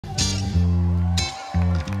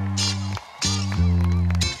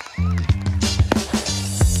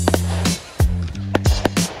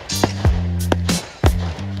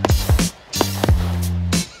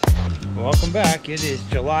back. It is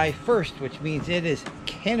July 1st, which means it is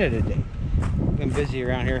Canada Day. Been busy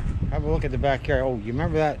around here. Have a look at the backyard. Oh, you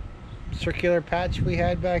remember that circular patch we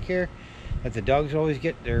had back here that the dogs always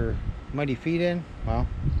get their muddy feet in? Well,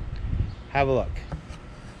 have a look.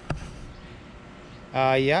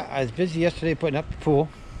 Yeah, I was busy yesterday putting up the pool.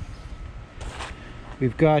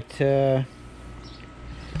 We've got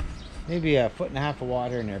maybe a foot and a half of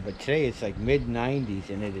water in there, but today it's like mid 90s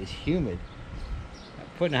and it is humid.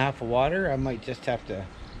 A foot and a half of water, I might just have to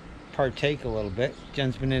partake a little bit.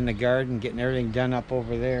 Jen's been in the garden getting everything done up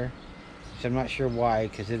over there, so I'm not sure why,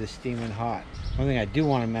 because it is steaming hot. One thing I do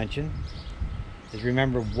want to mention is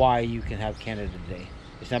remember why you can have Canada Day.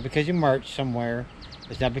 It's not because you marched somewhere.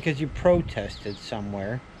 It's not because you protested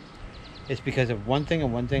somewhere. It's because of one thing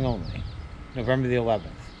and one thing only. November the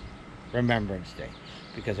 11th, Remembrance Day.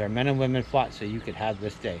 Because our men and women fought so you could have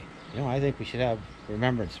this day. You know, I think we should have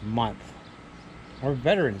Remembrance Month. Or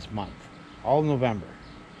Veterans Month. All November.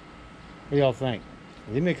 What do y'all think?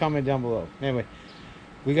 Leave me a comment down below. Anyway,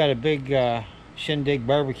 we got a big shindig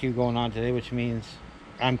barbecue going on today, which means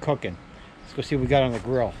I'm cooking. Let's go see what we got on the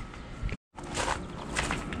grill.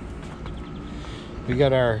 We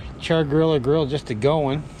got our char griller grill just a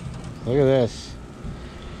going. Look at this.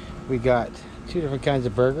 We got 2 different kinds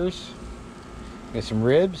of burgers. We got some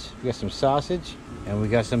ribs, we got some sausage, and we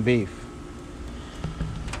got some beef.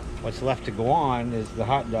 What's left to go on is the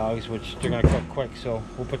hot dogs, which they're gonna cook quick, so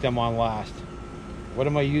we'll put them on last. What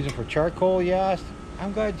am I using for charcoal, you asked?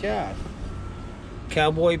 I'm glad you asked.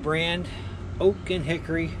 Cowboy brand, oak and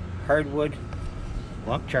hickory, hardwood,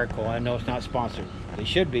 lump charcoal. I know it's not sponsored. They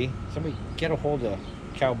should be. Somebody get a hold of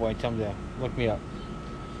Cowboy and tell them to look me up.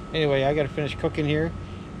 Anyway, I gotta finish cooking here.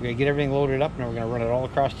 We're gonna get everything loaded up and we're gonna run it all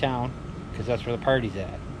across town, because that's where the party's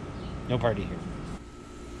at. No party here.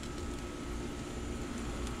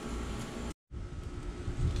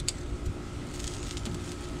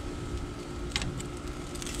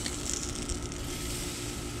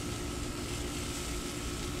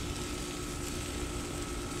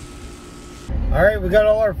 All right, we got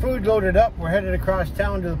all our food loaded up. We're headed across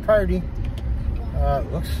town to the party.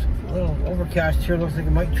 Looks a little overcast here. Looks like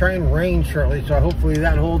it might try and rain shortly, so hopefully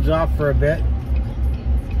that holds off for a bit.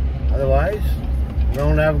 Otherwise, we're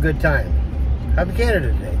going to have a good time. Happy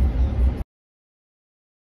Canada Day.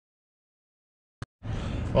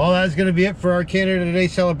 Well, that's going to be it for our Canada Day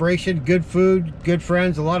celebration. Good food, good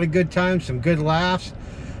friends, a lot of good times, some good laughs.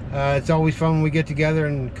 It's always fun when we get together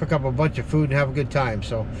and cook up a bunch of food and have a good time.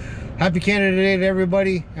 So, happy Canada Day to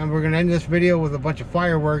everybody. And we're going to end this video with a bunch of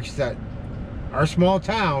fireworks that our small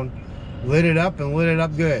town lit it up and lit it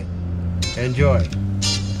up good. Enjoy.